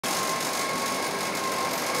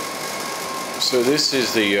So this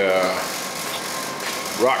is the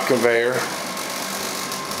rock conveyor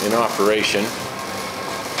in operation.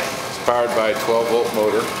 It's powered by a 12-volt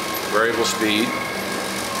motor, variable speed.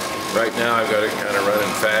 Right now I've got it kind of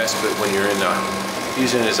running fast, but when you're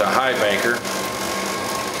using it as a high banker,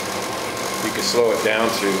 you can slow it down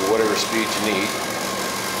to whatever speed you need.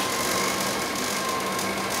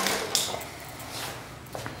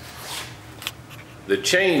 The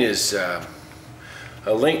chain is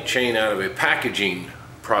a link chain out of a packaging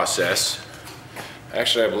process.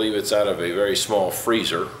 Actually, I believe it's out of a very small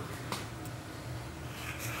freezer.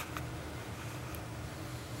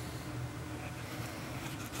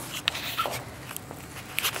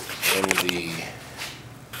 And the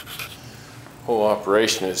whole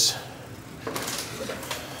operation is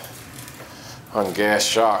on gas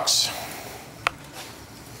shocks.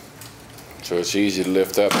 So it's easy to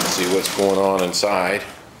lift up and see what's going on inside.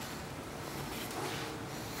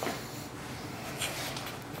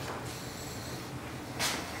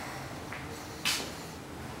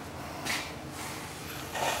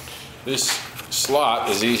 This slot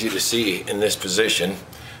is easy to see in this position.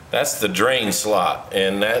 That's the drain slot,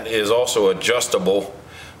 and that is also adjustable.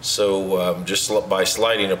 So just by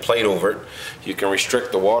sliding a plate over it, you can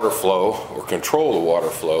restrict the water flow or control the water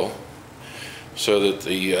flow so that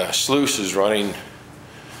the sluice is running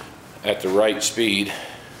at the right speed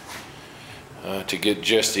to get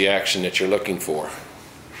just the action that you're looking for.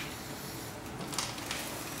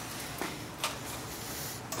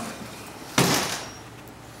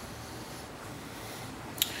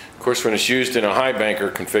 Of course, when it's used in a high banker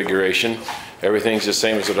configuration, everything's the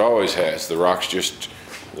same as it always has. The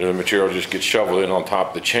material just gets shoveled in on top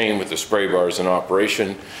of the chain with the spray bars in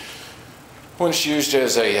operation. When it's used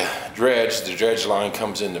as a dredge, the dredge line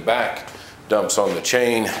comes in the back, dumps on the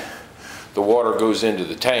chain, the water goes into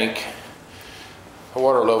the tank. The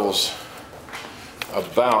water level's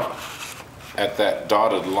about at that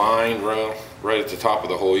dotted line, right at the top of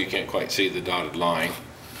the hole. You can't quite see the dotted line.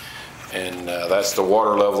 And that's the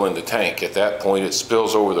water level in the tank. At that point it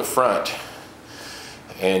spills over the front,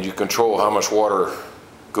 and you control how much water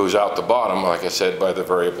goes out the bottom, like I said, by the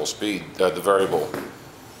variable speed, the variable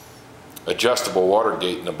adjustable water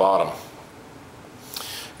gate in the bottom.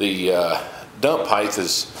 The dump height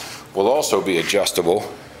will also be adjustable,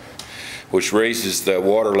 which raises the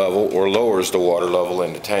water level or lowers the water level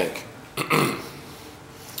in the tank.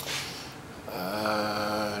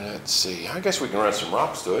 Let's see, I guess we can run some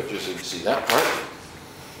rocks to it just so you can see that part.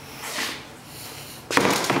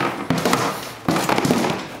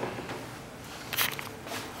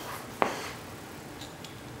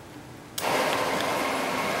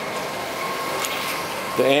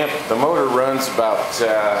 The motor runs about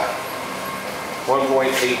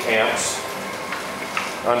 1.8 amps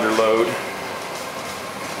under load.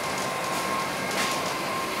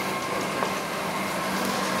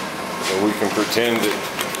 So we can pretend that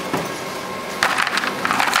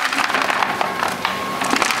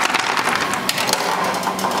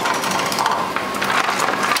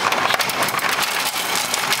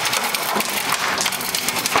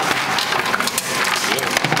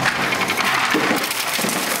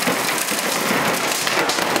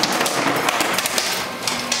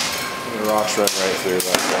rocks run right through like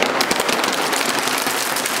that.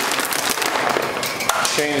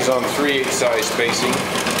 Chain is on 3/8 size spacing.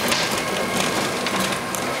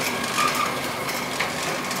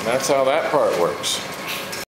 And that's how that part works.